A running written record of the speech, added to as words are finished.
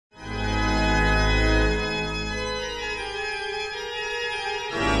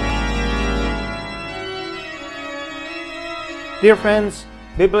Dear friends,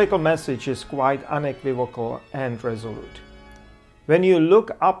 biblical message is quite unequivocal and resolute. When you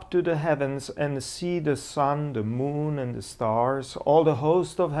look up to the heavens and see the sun, the moon, and the stars, all the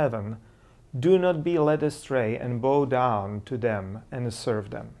host of heaven, do not be led astray and bow down to them and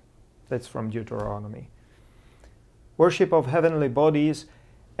serve them. That's from Deuteronomy. Worship of heavenly bodies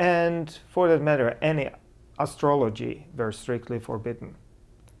and, for that matter, any astrology were strictly forbidden.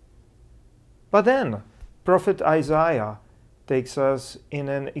 But then, Prophet Isaiah takes us in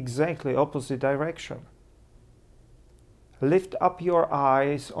an exactly opposite direction. Lift up your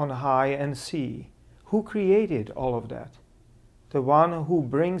eyes on high and see. Who created all of that? The one who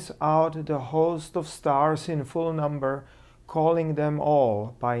brings out the host of stars in full number, calling them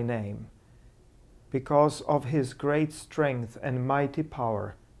all by name. Because of his great strength and mighty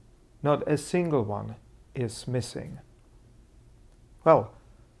power, not a single one is missing. Well,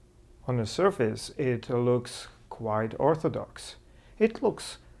 on the surface it looks quite orthodox. It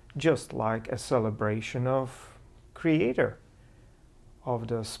looks just like a celebration of Creator, of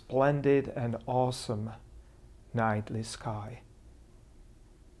the splendid and awesome nightly sky.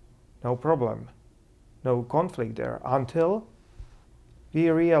 No problem, no conflict there, until we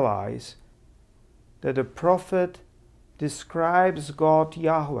realize that the prophet describes God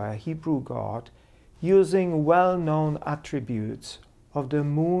Yahweh, Hebrew God, using well-known attributes of the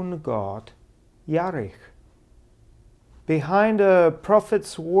moon god Yarikh. Behind the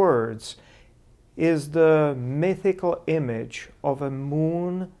prophet's words is the mythical image of a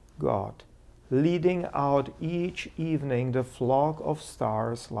moon god leading out each evening the flock of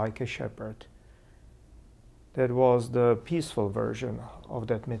stars like a shepherd. That was the peaceful version of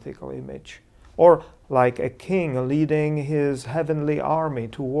that mythical image. Or like a king leading his heavenly army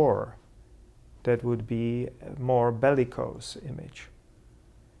to war. That would be a more bellicose image.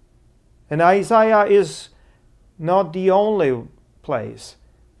 And Isaiah is not the only place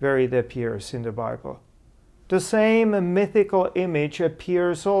where it appears in the Bible. The same mythical image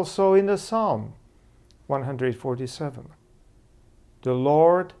appears also in the Psalm 147. The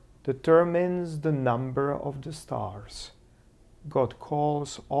Lord determines the number of the stars. God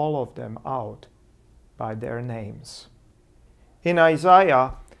calls all of them out by their names. In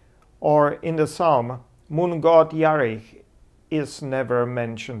Isaiah or in the Psalm, moon god Yarikh is never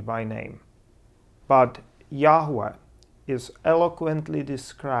mentioned by name, but Yahweh is eloquently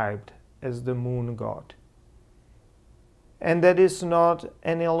described as the moon god. And that is not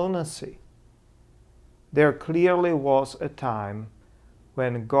any lunacy. There clearly was a time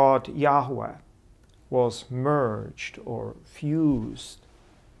when God Yahweh was merged or fused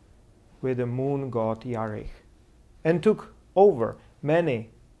with the moon god Yarikh and took over many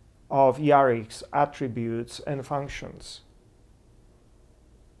of Yarikh's attributes and functions.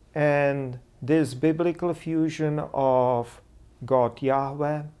 And this biblical fusion of God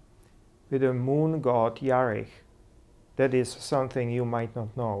Yahweh with the moon god Yarikh, that is something you might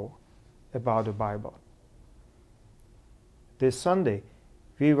not know about the Bible. This Sunday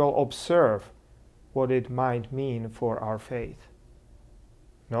we will observe what it might mean for our faith.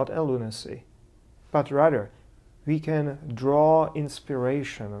 Not a lunacy, but rather we can draw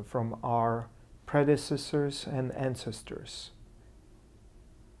inspiration from our predecessors and ancestors.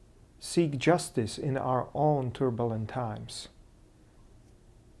 Seek justice in our own turbulent times,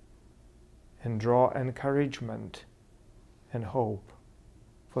 and draw encouragement and hope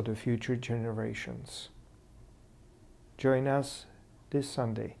for the future generations. Join us this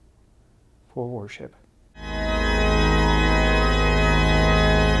Sunday for worship.